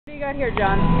got here,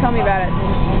 John? Tell me about it.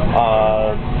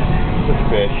 The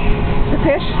fish. The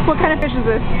fish? What kind of fish is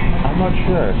this? I'm not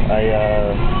sure.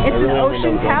 It's an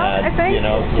ocean pout, I think? You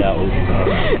know, yeah, ocean pout.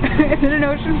 Is it an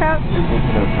ocean pout? It's an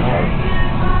ocean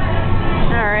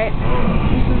pout. Alright.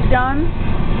 This is John.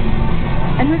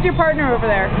 And who's your partner over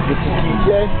there? This is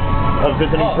Keiichi, a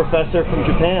visiting professor from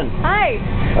Japan. Hi.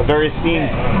 A very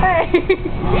esteemed. Hey.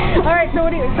 Alright, so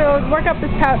so work up this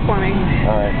pout for me.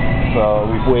 Alright, so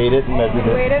we've weighed it and measured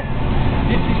it. Weighed it?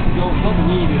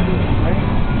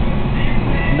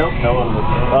 Nope, no one.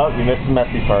 Oh, you missed the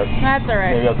messy part. That's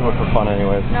alright. Maybe I'll do it for fun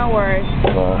anyways. No worries.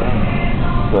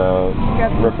 So you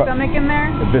got some stomach in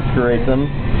there? Eviscerate them.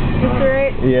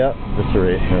 Eviscerate? Yeah,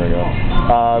 eviscerate. There we go.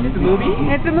 It's a movie?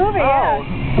 It's a movie, yeah.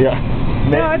 Yeah.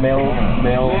 Male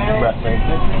wrestling.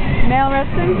 Male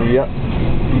wrestling? Yep.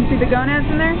 You can see the gonads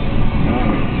in there?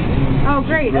 Oh,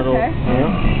 great. Okay.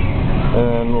 Yeah.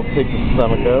 And we'll take the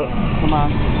stomach out. Come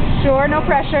on. Sure, no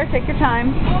pressure. Take your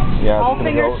time. Yeah. All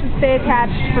fingers should stay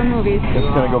attached for movies.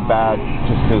 It's going to go bad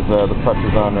just because the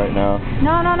pressure's on right now.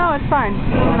 No, it's fine.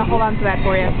 I'm going to hold on to that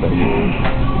for you.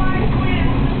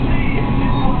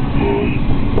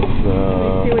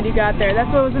 Let's see what you got there. That's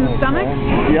what was in the stomach?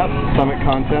 Yep, stomach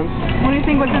contents. What do you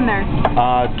think was in there?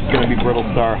 It's going to be Brittle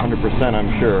Star 100%,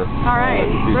 I'm sure. Alright,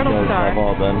 Brittle Star. Have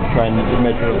all been. Trying to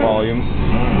measure the volume.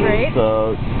 Great.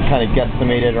 So, kind of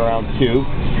guesstimated around 2. 2?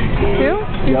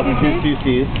 Yep, 2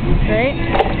 cc's. Great.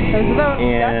 Those are those.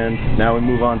 And now we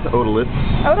move on to otoliths.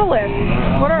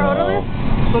 Otoliths? What are otoliths?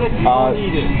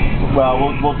 Well,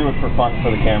 we'll do it for fun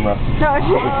for the camera. No,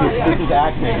 this is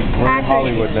acting. We're in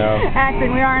Hollywood now.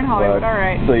 Acting, we are in Hollywood,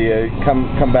 alright. So yeah,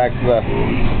 come back to the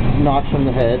notch on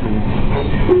the head and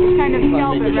kind of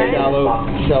scalp it, right?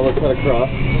 Shallow cut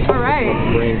across. Alright.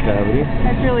 Brain cavity.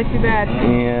 That's really too bad.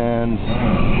 And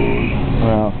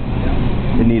well,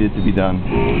 it needed to be done.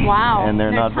 Wow. And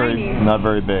they're not tiny.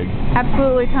 very big.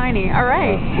 Absolutely tiny.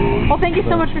 Alright. Well, thank you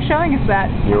so much for showing us that.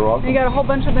 You're welcome. You got a whole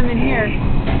bunch of them in here.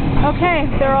 Okay,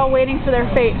 they're all waiting for their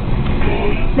fate.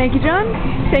 Thank you, John.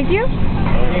 Thank you.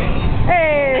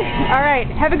 Hey. Alright.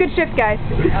 Have a good shift, guys.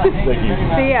 Thank you.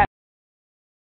 See ya.